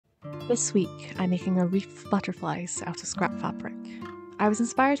This week, I'm making a wreath of butterflies out of scrap fabric. I was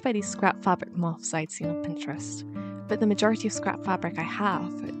inspired by these scrap fabric moths I'd seen on Pinterest, but the majority of scrap fabric I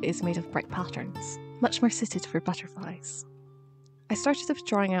have is made of bright patterns, much more suited for butterflies. I started with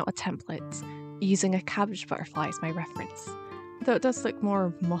drawing out a template, using a cabbage butterfly as my reference, though it does look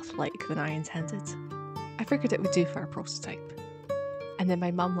more moth-like than I intended. I figured it would do for a prototype. And then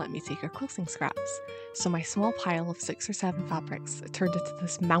my mum let me take her quilting scraps, so my small pile of 6 or 7 fabrics turned into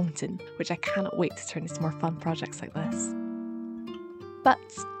this mountain, which I cannot wait to turn into more fun projects like this. But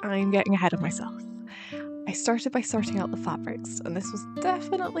I'm getting ahead of myself. I started by sorting out the fabrics, and this was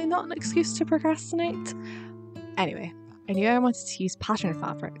definitely not an excuse to procrastinate. Anyway, I knew I wanted to use pattern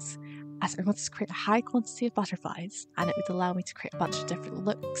fabrics, as I wanted to create a high quantity of butterflies, and it would allow me to create a bunch of different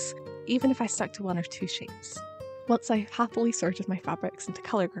looks, even if I stuck to 1 or 2 shapes. Once I happily sorted my fabrics into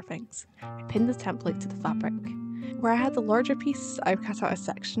colour groupings, I pinned the template to the fabric. Where I had the larger piece, I cut out a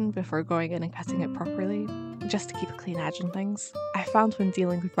section before going in and cutting it properly, just to keep a clean edge and things. I found when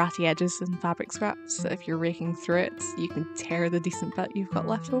dealing with ratty edges in fabric scraps that if you're raking through it, you can tear the decent bit you've got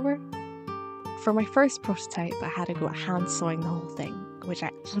left over. For my first prototype, I had to go at hand sewing the whole thing, which I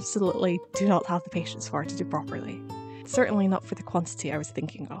absolutely do not have the patience for to do properly. Certainly not for the quantity I was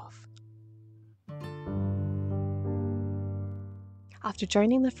thinking of. After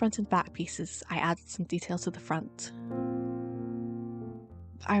joining the front and back pieces, I added some detail to the front.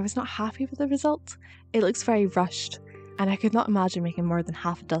 I was not happy with the result. It looks very rushed, and I could not imagine making more than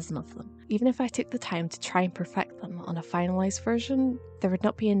half a dozen of them. Even if I took the time to try and perfect them on a finalised version, there would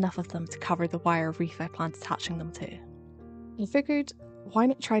not be enough of them to cover the wire wreath I planned attaching them to. I figured, why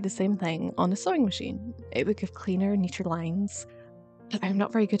not try the same thing on a sewing machine? It would give cleaner, neater lines. I'm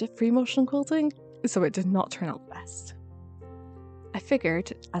not very good at free motion quilting, so it did not turn out the best. I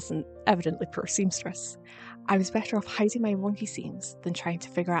figured, as an evidently poor seamstress, I was better off hiding my wonky seams than trying to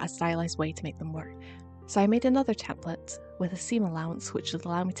figure out a stylised way to make them work. So I made another template with a seam allowance which would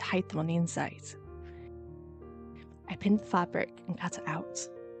allow me to hide them on the inside. I pinned the fabric and cut it out.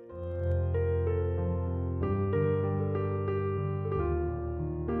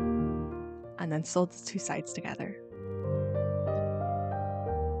 And then sewed the 2 sides together.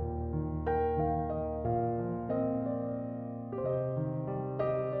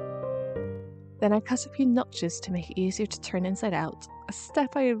 Then I cut a few notches to make it easier to turn inside out, a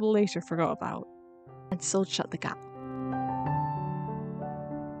step I later forgot about, and sewed shut the gap.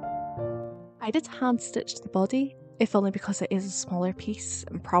 I did hand stitch the body, if only because it is a smaller piece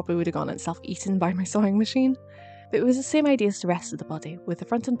and probably would have gotten itself eaten by my sewing machine, but it was the same idea as the rest of the body, with the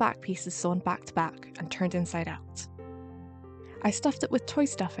front and back pieces sewn back to back and turned inside out. I stuffed it with toy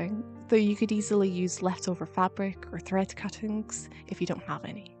stuffing, though you could easily use leftover fabric or thread cuttings if you don't have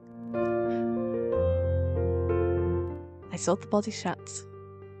any. I sewed the body shut,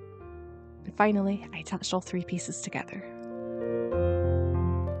 and finally I attached all 3 pieces together.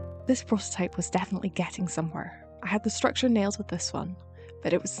 This prototype was definitely getting somewhere. I had the structure nailed with this one,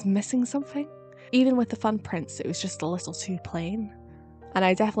 but it was missing something. Even with the fun prints, it was just a little too plain, and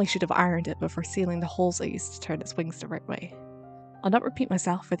I definitely should have ironed it before sealing the holes I used to turn its wings the right way. I'll not repeat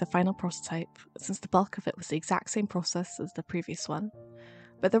myself for the final prototype, since the bulk of it was the exact same process as the previous one,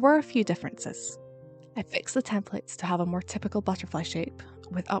 but there were a few differences. I fixed the templates to have a more typical butterfly shape,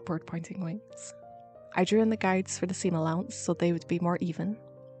 with upward pointing wings. I drew in the guides for the seam allowance so they would be more even.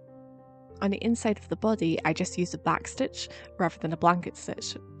 On the inside of the body, I just used a back stitch rather than a blanket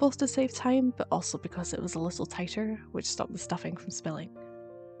stitch, both to save time, but also because it was a little tighter, which stopped the stuffing from spilling.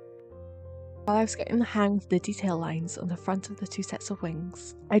 While I was getting the hang of the detail lines on the front of the 2 sets of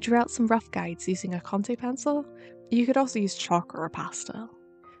wings, I drew out some rough guides using a Conte pencil. You could also use chalk or a pastel.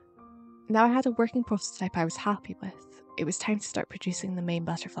 Now I had a working prototype I was happy with, it was time to start producing the main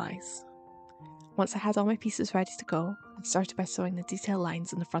butterflies. Once I had all my pieces ready to go, I started by sewing the detail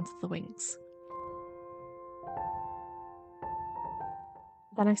lines in the front of the wings.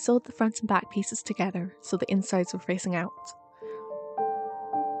 Then I sewed the front and back pieces together so the insides were facing out.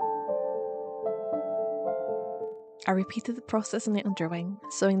 I repeated the process in the underwing,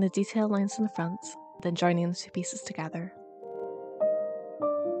 sewing the detail lines in the front, then joining the 2 pieces together,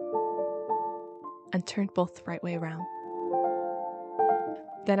 and turned both the right way around.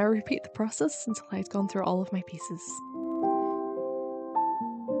 Then I repeat the process until I had gone through all of my pieces.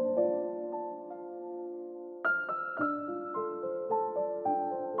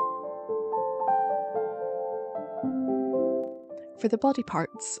 For the body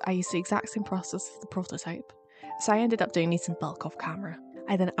parts, I used the exact same process as the prototype, so I ended up doing these in bulk off camera.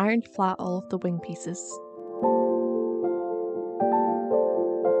 I then ironed flat all of the wing pieces,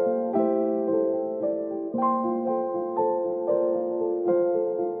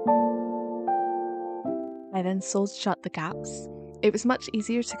 I then sewed shut the gaps. It was much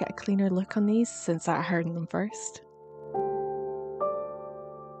easier to get a cleaner look on these since I ironed them first.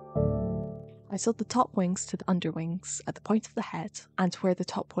 I sewed the top wings to the underwings at the point of the head and to where the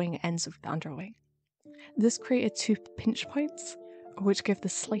top wing ends with the underwing. This created 2 pinch points, which give the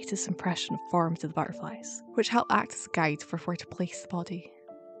slightest impression of form to the butterflies, which help act as a guide for where to place the body.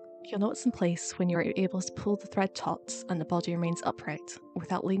 You'll know it's in place when you're able to pull the thread taut and the body remains upright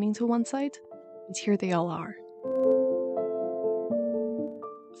without leaning to one side, and here they all are.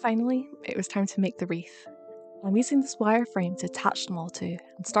 Finally, it was time to make the wreath. I'm using this wire frame to attach them all to,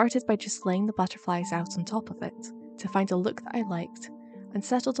 and started by just laying the butterflies out on top of it to find a look that I liked, and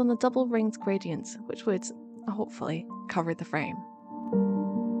settled on a double ringed gradient which would, hopefully, cover the frame.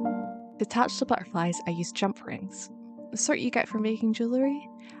 To attach the butterflies I used jump rings, the sort you get for making jewellery,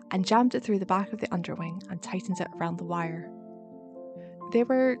 and jammed it through the back of the underwing and tightened it around the wire. They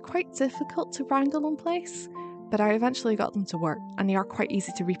were quite difficult to wrangle in place, but I eventually got them to work, and they are quite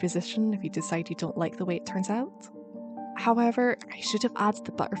easy to reposition if you decide you don't like the way it turns out. However, I should have added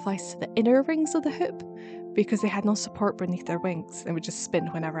the butterflies to the inner rings of the hoop, because they had no support beneath their wings and would just spin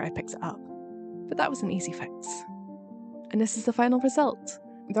whenever I picked it up. But that was an easy fix. And this is the final result.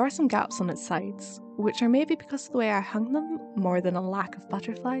 There are some gaps on its sides, which are maybe because of the way I hung them more than a lack of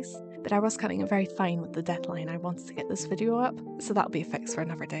butterflies, but I was cutting it very fine with the deadline I wanted to get this video up, so that'll be a fix for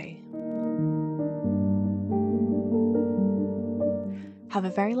another day. Have a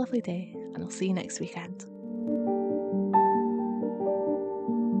very lovely day, and I'll see you next weekend.